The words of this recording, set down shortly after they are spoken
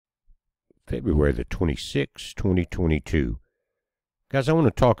February the 26th, 2022. Guys, I want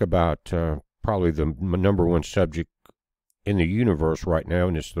to talk about probably the number one subject in the universe right now,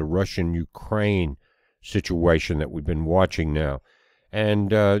 and it's the Russian-Ukraine situation that we've been watching now. And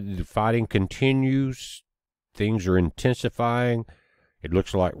the fighting continues. Things are intensifying. It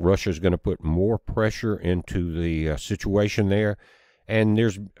looks like Russia's going to put more pressure into the situation there. And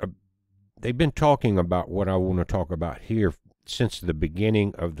they've been talking about what I want to talk about here since the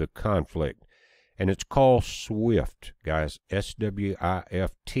beginning of the conflict. And it's called SWIFT, guys,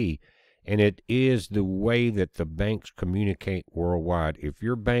 SWIFT. And it is the way that the banks communicate worldwide. If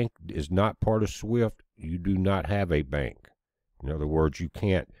your bank is not part of SWIFT, you do not have a bank. In other words, you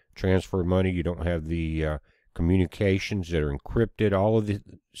can't transfer money. You don't have the communications that are encrypted, all of the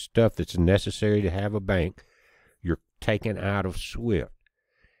stuff that's necessary to have a bank. You're taken out of SWIFT.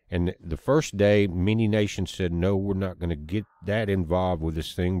 And the first day, many nations said, no, we're not going to get that involved with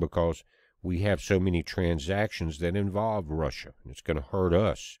this thing because we have so many transactions that involve Russia. And it's going to hurt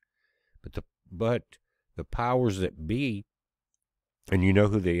us. But the powers that be, and you know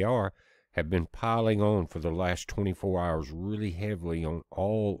who they are, have been piling on for the last 24 hours really heavily on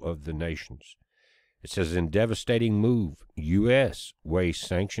all of the nations. It says, in devastating move, U.S. weighs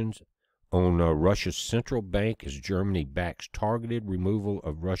sanctions on Russia's central bank as Germany backs targeted removal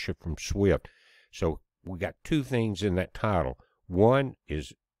of Russia from SWIFT. So we got two things in that title. One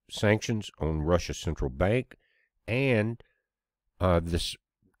is sanctions on Russia's central bank, and this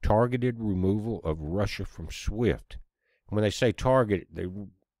targeted removal of Russia from SWIFT. When they say target,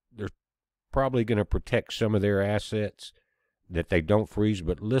 they're probably going to protect some of their assets that they don't freeze.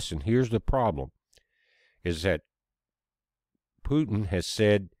 But listen, here's the problem, is that Putin has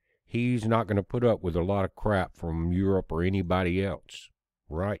said he's not going to put up with a lot of crap from Europe or anybody else,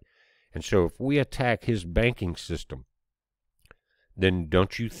 right? And so if we attack his banking system, then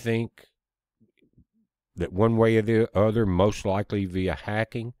don't you think that one way or the other, most likely via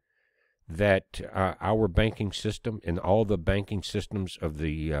hacking, that our banking system and all the banking systems of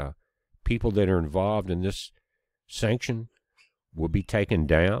the people that are involved in this sanction will be taken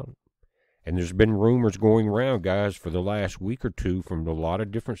down? And there's been rumors going around, guys, for the last week or two from a lot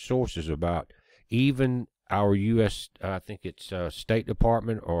of different sources about even our U.S., I think it's State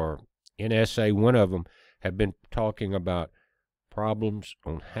Department or NSA, one of them, have been talking about problems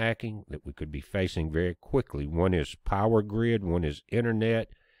on hacking that we could be facing very quickly. One is power grid, one is internet,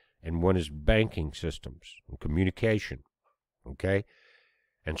 and one is banking systems and communication, okay?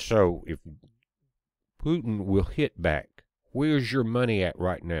 And so if Putin will hit back, where's your money at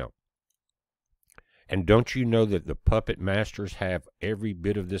right now? And don't you know that the puppet masters have every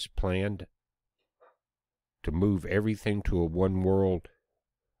bit of this planned to move everything to a one world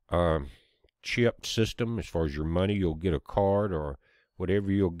chip system? As far as your money, you'll get a card or whatever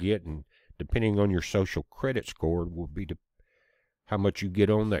you'll get, and depending on your social credit score will be how much you get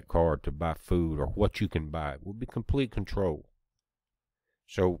on that card to buy food or what you can buy. It will be complete control.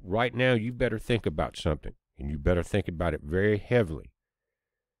 So right now you better think about something, and you better think about it very heavily.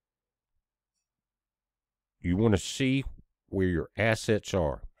 You want to see where your assets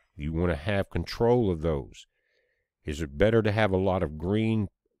are. You want to have control of those. Is it better to have a lot of green,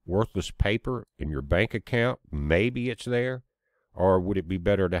 worthless paper in your bank account? Maybe it's there. Or would it be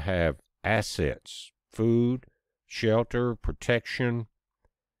better to have assets, food, shelter, protection,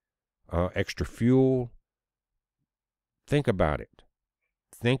 extra fuel? Think about it.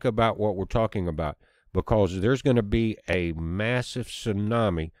 Think about what we're talking about, because there's going to be a massive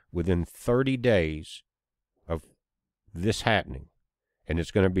tsunami within 30 days of this happening. And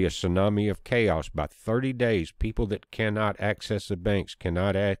it's going to be a tsunami of chaos. By 30 days, people that cannot access the banks,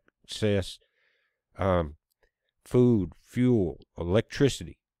 cannot access food, fuel,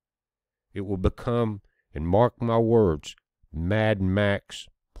 electricity. It will become, and mark my words, Mad Max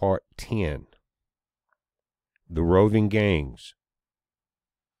Part 10. The roving gangs.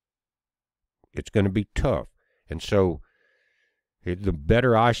 It's going to be tough. And so the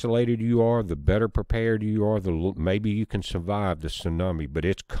better isolated you are, the better prepared you are, maybe you can survive the tsunami, but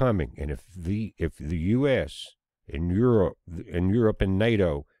it's coming. And if the U.S. and Europe and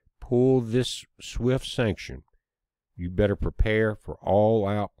NATO pull this SWIFT sanction, you better prepare for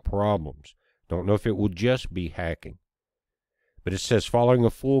all-out problems. Don't know if it will just be hacking. But it says, following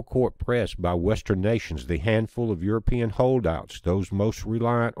a full-court press by Western nations, the handful of European holdouts, those most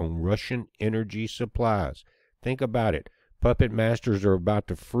reliant on Russian energy supplies. Think about it. Puppet masters are about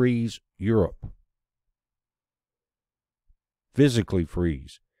to freeze Europe. Physically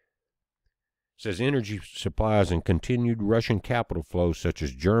freeze. says energy supplies and continued Russian capital flows such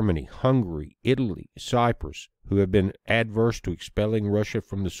as Germany, Hungary, Italy, Cyprus, who have been adverse to expelling Russia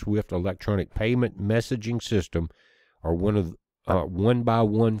from the SWIFT electronic payment messaging system, are one by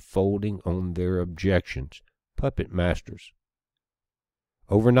one folding on their objections. Puppet masters.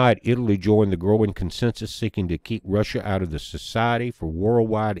 Overnight, Italy joined the growing consensus seeking to keep Russia out of the Society for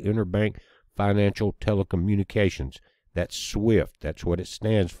Worldwide Interbank Financial Telecommunications. That's SWIFT. That's what it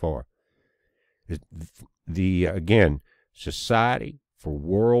stands for. Again, Society for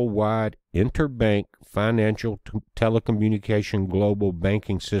Worldwide Interbank Financial Telecommunication Global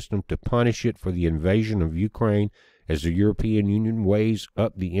Banking System, to punish it for the invasion of Ukraine, as the European Union weighs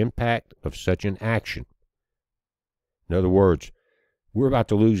up the impact of such an action. In other words, we're about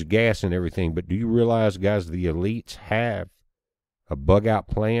to lose gas and everything, but do you realize, guys, the elites have a bug-out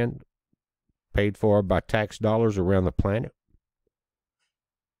plan paid for by tax dollars around the planet?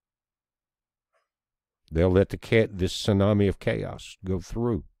 They'll let this tsunami of chaos go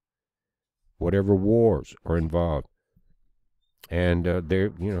through, whatever wars are involved. And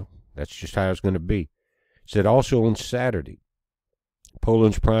that's just how it's going to be. It said also on Saturday,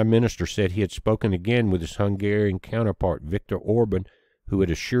 Poland's prime minister said he had spoken again with his Hungarian counterpart, Viktor Orban, who had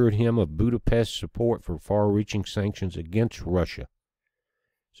assured him of Budapest's support for far-reaching sanctions against Russia.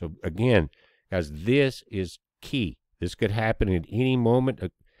 So again, guys, this is key. This could happen at any moment.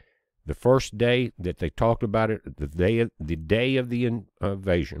 The first day that they talked about it, the day of the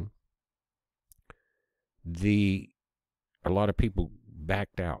invasion, a lot of people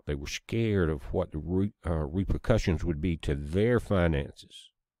backed out. They were scared of what the repercussions would be to their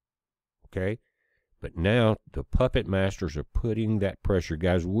finances. Okay? But now the puppet masters are putting that pressure.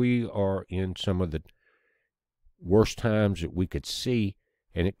 Guys, we are in some of the worst times that we could see,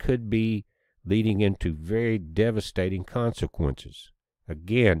 and it could be leading into very devastating consequences.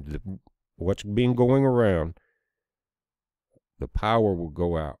 Again, what's been going around, the power will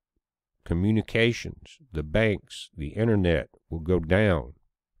go out. Communications, the banks, the internet will go down.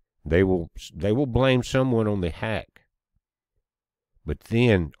 They will blame someone on the hack. But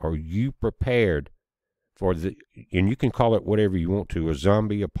then, are you prepared for and you can call it whatever you want to, a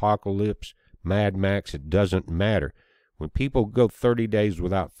zombie apocalypse, Mad Max, it doesn't matter. When people go 30 days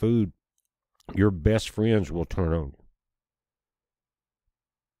without food, your best friends will turn on you.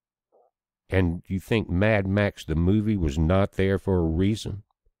 And you think Mad Max, the movie, was not there for a reason?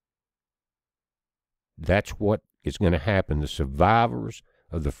 That's what is going to happen. The survivors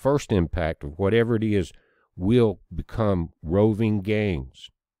of the first impact of whatever it is will become roving gangs.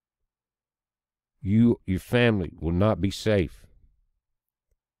 Your family will not be safe.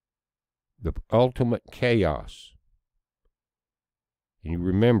 The ultimate chaos. And you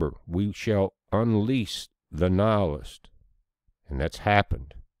remember, we shall unleash the nihilist. And that's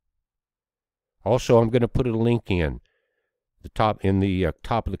happened. Also, I'm going to put a link in the top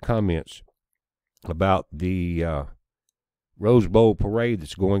of the comments about the Rose Bowl parade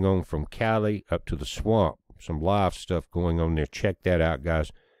that's going on from Cali up to the swamp. Some live stuff going on there. Check that out,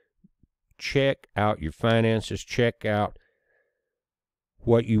 guys. Check out your finances. Check out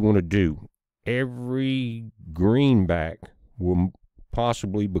what you want to do. Every greenback will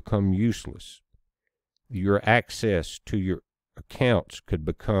possibly become useless. Your access to your accounts could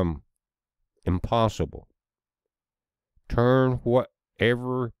become impossible. Turn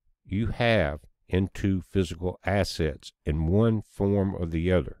whatever you have into physical assets in one form or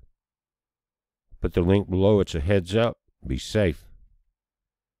the other. Put the link below. It's a heads up. Be safe.